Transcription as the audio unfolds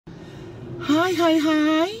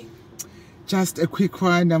Hi. Just a quick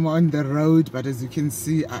one. I'm on the road, but as you can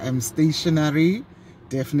see, I am stationary,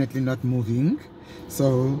 definitely not moving.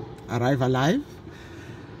 So, arrive alive.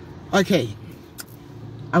 Okay.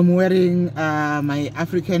 I'm wearing my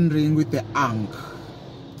African ring with the ankh.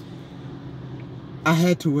 I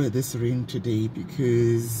had to wear this ring today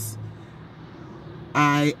because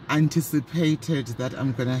I anticipated that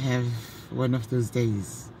I'm gonna have one of those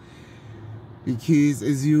days. Because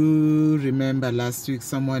as you remember last week,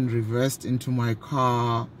 someone reversed into my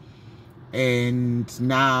car and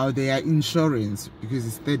now their insurance, because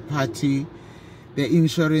it's third party, their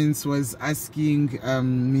insurance was asking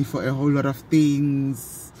me for a whole lot of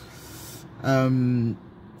things.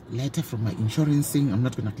 Letter from my insurance saying I'm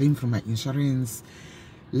not going to claim from my insurance.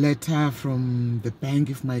 Letter from the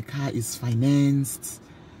bank if my car is financed.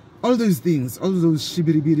 All those things, all those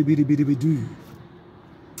shibidi-bidi-bidi-bidi-bidi-do.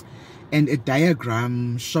 And a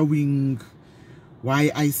diagram showing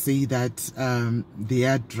why I say that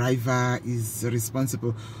their driver is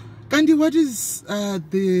responsible. Kandi, what is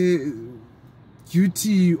the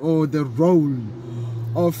duty or the role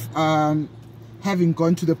of having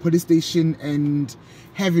gone to the police station and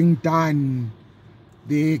having done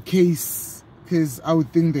the case? Because I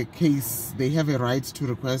would think the case, they have a right to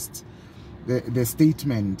request the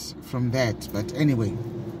statement from that. But anyway,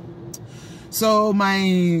 so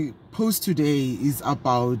my post today is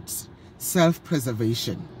about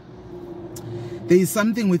self-preservation. There is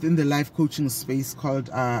something within the life coaching space called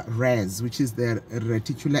RAS, which is the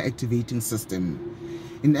reticular activating system.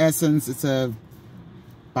 In essence, it's a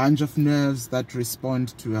bunch of nerves that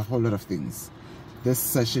respond to a whole lot of things. This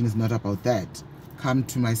session is not about that. Come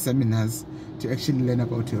to my seminars to actually learn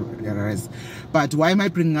about your RAS. But why am I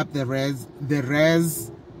bringing up the RAS? The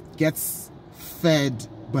RAS gets fed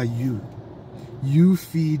by you. You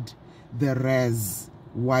feed the RAS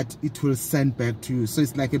what it will send back to you. So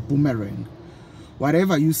it's like a boomerang.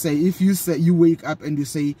 Whatever you say, if you say, you wake up and you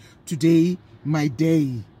say, today my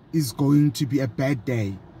day is going to be a bad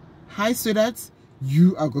day. Hi sweethearts,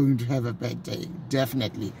 you are going to have a bad day,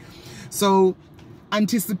 definitely. So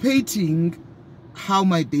anticipating how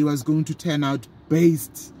my day was going to turn out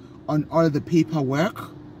based on all the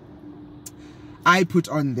paperwork, I put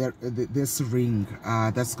on this ring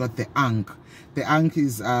that's got the ankh. The ankh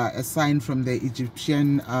is a sign from the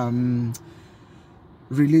Egyptian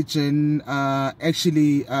religion,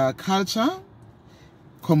 culture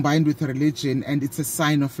combined with religion, and it's a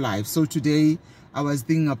sign of life. So today I was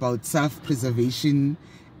thinking about self-preservation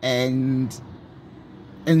and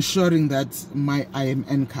ensuring that I am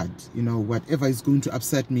anchored. You know, whatever is going to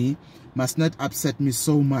upset me must not upset me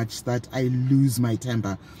so much that I lose my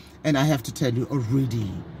temper. And I have to tell you already,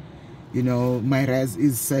 you know, my RAS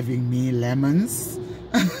is serving me lemons.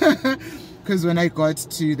 Because when I got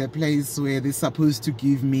to the place where they're supposed to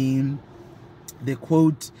give me the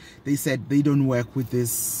quote, they said they don't work with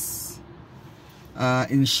this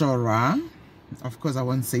insurer. Of course, I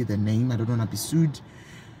won't say the name. I don't want to be sued.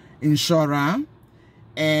 Insurer.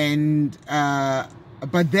 And,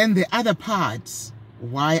 but then the other part,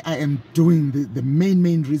 why I am doing the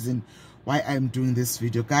main reason why I'm doing this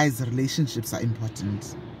video, guys, relationships are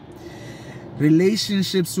important.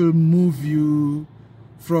 Relationships will move you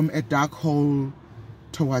from a dark hole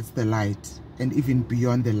towards the light and even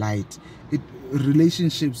beyond the light.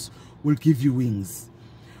 Relationships will give you wings.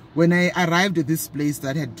 When I arrived at this place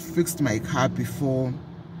that had fixed my car before,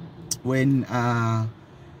 when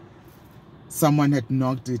someone had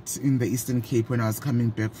knocked it in the Eastern Cape when I was coming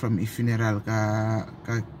back from a funeral,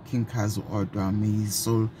 King Kazu Odwa, may his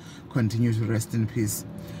soul continue to rest in peace.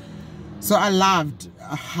 So I loved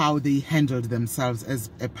how they handled themselves as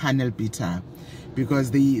a panel beater,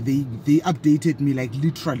 because they updated me like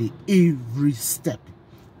literally every step,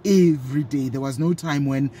 every day. There was no time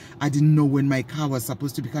when I didn't know when my car was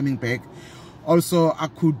supposed to be coming back. Also, I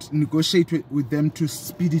could negotiate with them to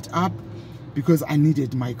speed it up because I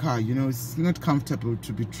needed my car. You know, it's not comfortable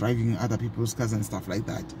to be driving other people's cars and stuff like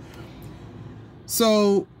that.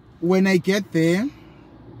 So when I get there,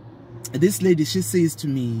 this lady, she says to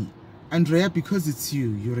me, Andrea, because it's you,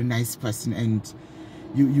 you're a nice person and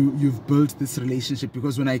you've built this relationship.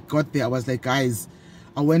 Because when I got there, I was like, guys,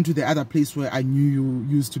 I went to the other place where I knew you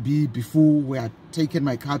used to be before, where I'd taken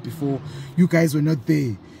my car before. You guys were not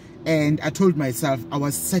there. And I told myself I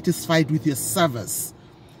was satisfied with your service.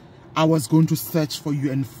 I was going to search for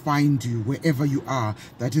you and find you wherever you are.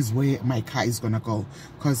 That is where my car is going to go.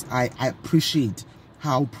 Because I appreciate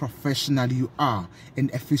how professional you are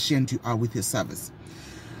and efficient you are with your service.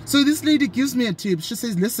 So this lady gives me a tip. She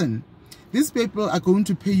says, listen, these people are going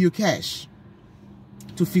to pay you cash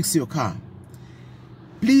to fix your car.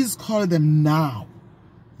 Please call them now.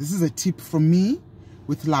 This is a tip from me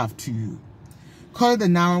with love to you. Call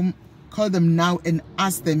them now and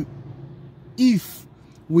ask them if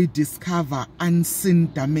we discover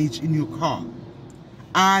unseen damage in your car,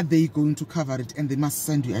 are they going to cover it? And they must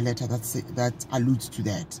send you a letter that alludes to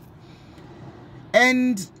that.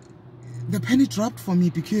 And the penny dropped for me,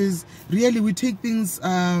 because really we take things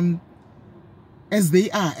as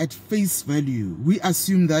they are, at face value. We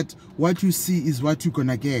assume that what you see is what you're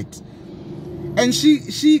gonna get. And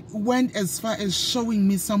she went as far as showing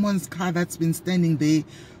me someone's car that's been standing there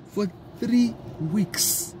for 3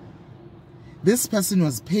 weeks. This person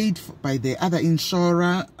was paid by the other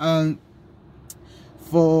insurer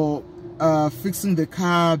for fixing the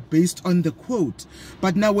car based on the quote.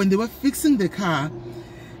 But now when they were fixing the car,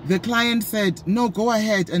 the client said, no, go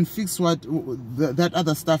ahead and fix that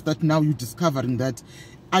other stuff that now you're discovering that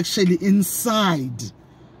actually inside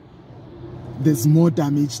there's more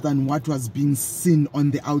damage than what was being seen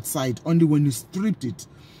on the outside. Only when you stripped it,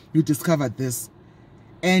 you discovered this.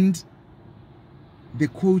 And the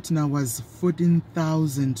quote now was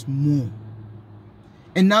 14,000 more.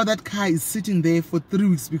 And now that car is sitting there for 3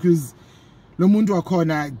 weeks because Lomundu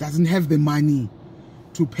Akona doesn't have the money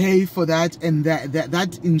to pay for that. And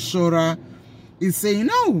that insurer is saying,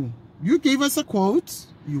 no, you gave us a quote.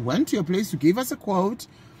 You went to your place, you gave us a quote.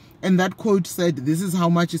 And that quote said, this is how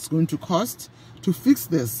much it's going to cost to fix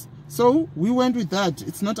this. So we went with that.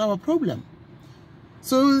 It's not our problem.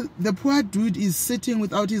 So the poor dude is sitting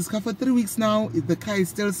without his car for 3 weeks now. The car is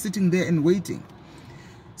still sitting there and waiting.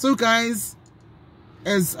 So guys,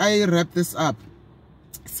 as I wrap this up,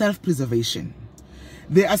 self-preservation.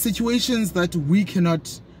 There are situations that we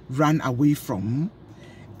cannot run away from.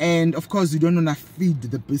 And of course, you don't want to feed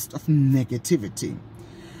the beast of negativity.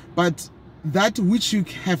 But that which you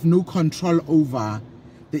have no control over,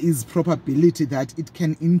 there is probability that it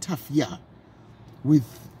can interfere with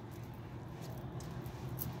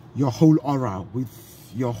your whole aura, with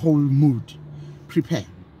your whole mood. Prepare.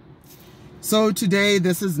 So today,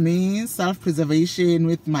 this is me, self-preservation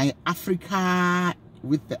with my Africa,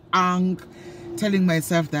 with the Ankh, telling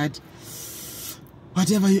myself that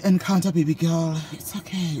whatever you encounter, baby girl, it's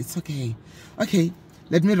okay, it's okay. Okay,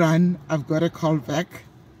 let me run. I've got a call back.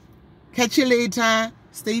 Catch you later.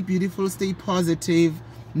 Stay beautiful, stay positive.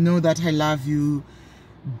 Know that I love you.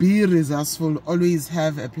 Be resourceful. Always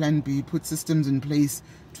have a plan B. Put systems in place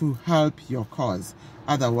to help your cause.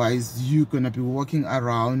 Otherwise, you're going to be walking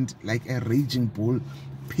around like a raging bull,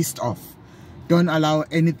 pissed off. Don't allow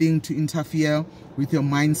anything to interfere with your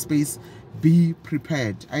mind space. Be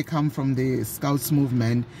prepared. I come from the Scouts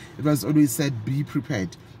movement. It was always said, be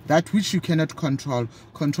prepared. That which you cannot control,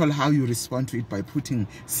 control how you respond to it by putting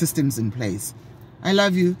systems in place. I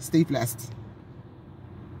love you. Stay blessed.